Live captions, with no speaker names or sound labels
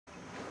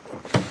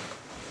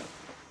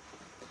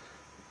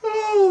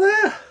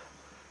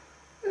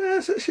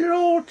yes, it's your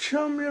old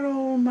chum, your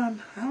old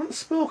man. I haven't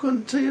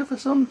spoken to you for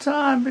some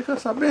time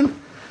because I've been,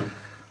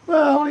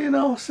 well, you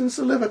know, since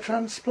the liver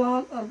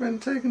transplant, I've been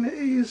taking it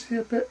easy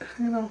a bit,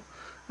 you know.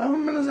 I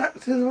haven't been as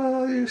active as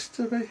I used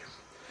to be.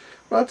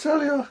 But I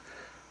tell you,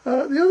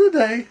 the other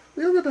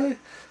day,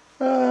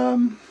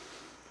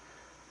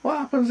 what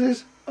happens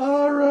is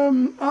our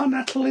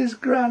Natalie's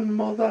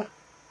grandmother's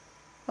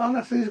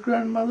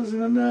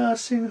in a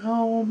nursing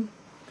home.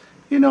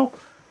 You know,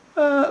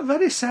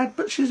 very sad,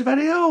 but she's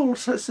very old,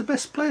 so it's the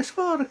best place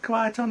for her,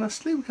 quite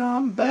honestly. We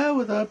can't bear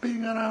with her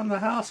being around the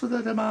house with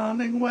her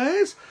demanding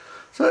ways.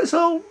 So it's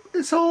all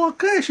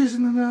okay. She's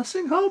in the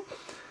nursing home.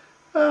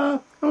 I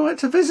went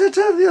to visit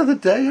her the other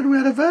day and we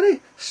had a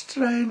very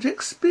strange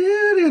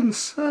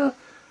experience.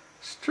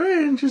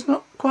 Strange is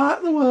not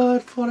quite the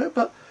word for it,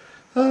 but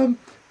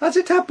as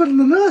it happened,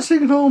 the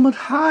nursing home had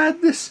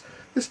hired this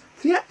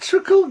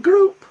theatrical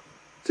group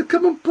to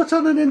come and put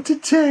on an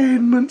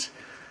entertainment.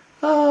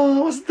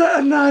 Oh, wasn't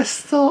that a nice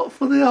thought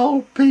for the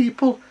old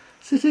people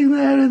sitting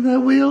there in their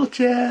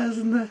wheelchairs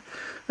and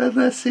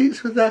their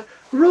seats with their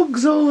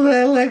rugs over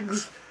their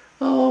legs?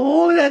 Oh,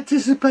 all in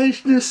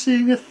anticipation of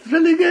seeing a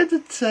thrilling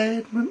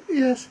entertainment,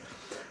 yes.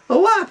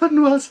 Well, what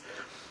happened was,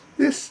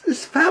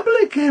 this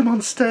family came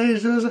on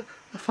stage. There was a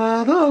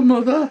father, a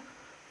mother,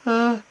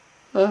 a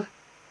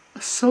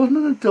son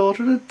and a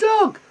daughter and a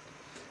dog.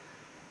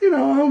 You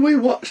know, and we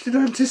watched in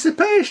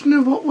anticipation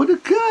of what would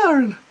occur,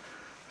 and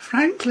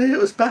frankly it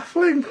was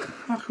baffling.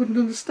 I couldn't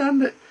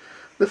understand it.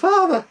 The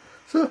father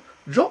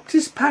dropped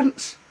his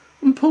pants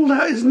and pulled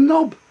out his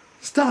knob,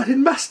 started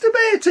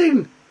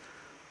masturbating.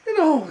 You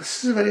know,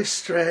 this is very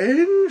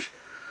strange.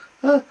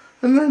 And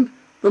then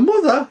the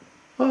mother,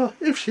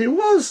 if she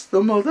was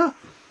the mother,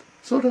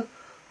 sort of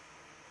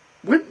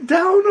went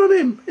down on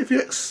him, if you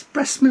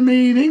express my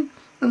meaning,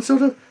 and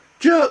sort of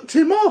jerked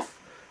him off.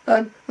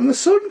 And the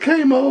son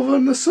came over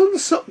and the son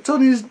sucked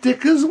on his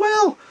dick as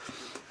well.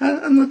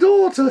 And the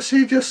daughter,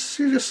 she just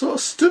sort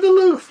of stood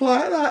aloof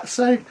like that,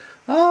 saying,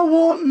 I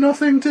want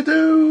nothing to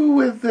do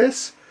with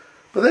this.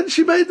 But then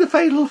she made the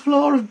fatal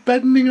flaw of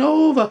bending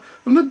over,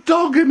 and the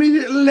dog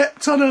immediately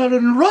leapt on her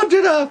and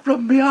rodded her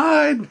from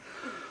behind.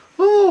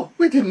 Oh,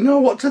 we didn't know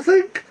what to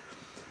think.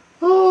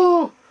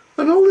 Oh,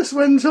 and all this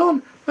went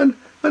on, and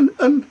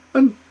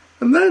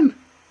then,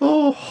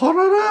 oh,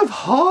 horror of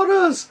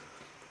horrors,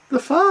 the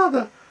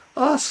father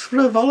asked for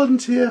a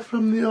volunteer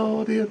from the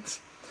audience.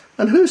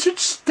 And who should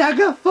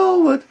stagger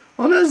forward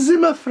on a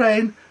Zimmer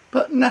frame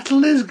but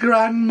Natalie's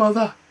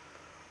grandmother?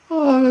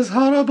 Oh, it was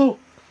horrible.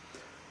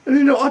 And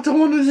you know, I don't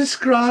want to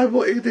describe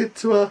what he did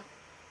to her,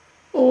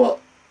 or what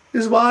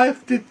his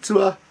wife did to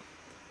her,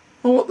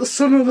 or what the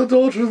son or the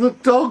daughter of the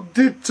dog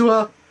did to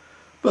her.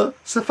 But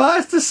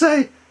suffice to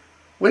say,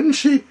 when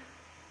she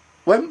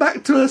went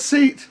back to her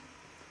seat,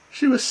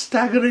 she was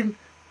staggering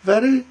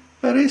very,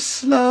 very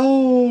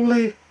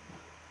slowly.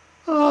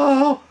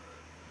 Oh,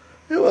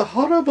 it was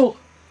horrible.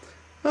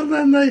 And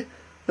then they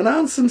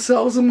announced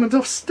themselves and went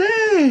off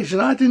stage,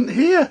 and I didn't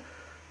hear.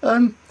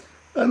 And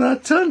I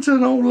turned to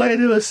an old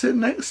lady who was sitting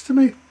next to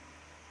me,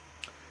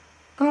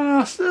 and I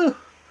asked her,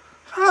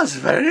 that was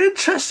very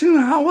interesting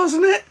now,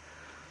 wasn't it?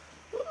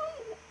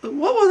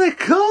 What were they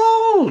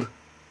called?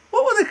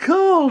 What were they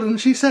called? And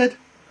she said,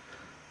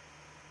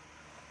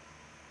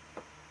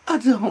 I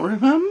don't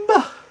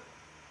remember.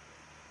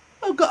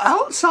 I've got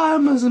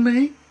Alzheimer's,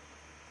 me.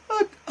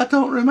 I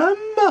don't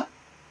remember.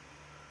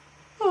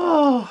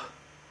 Oh,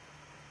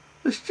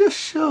 this just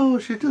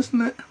shows you,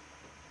 doesn't it?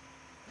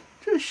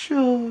 Just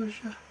shows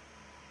you.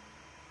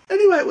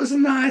 Anyway, it was a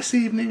nice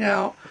evening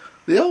out.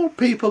 The old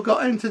people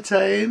got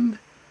entertained,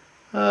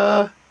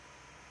 and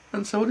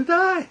so did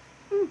I.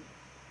 Oh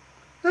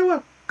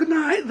well, good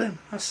night then.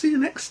 I'll see you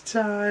next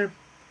time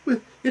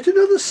with yet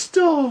another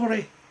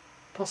story,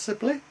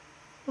 possibly.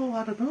 Oh,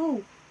 I don't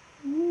know.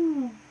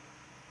 Ooh.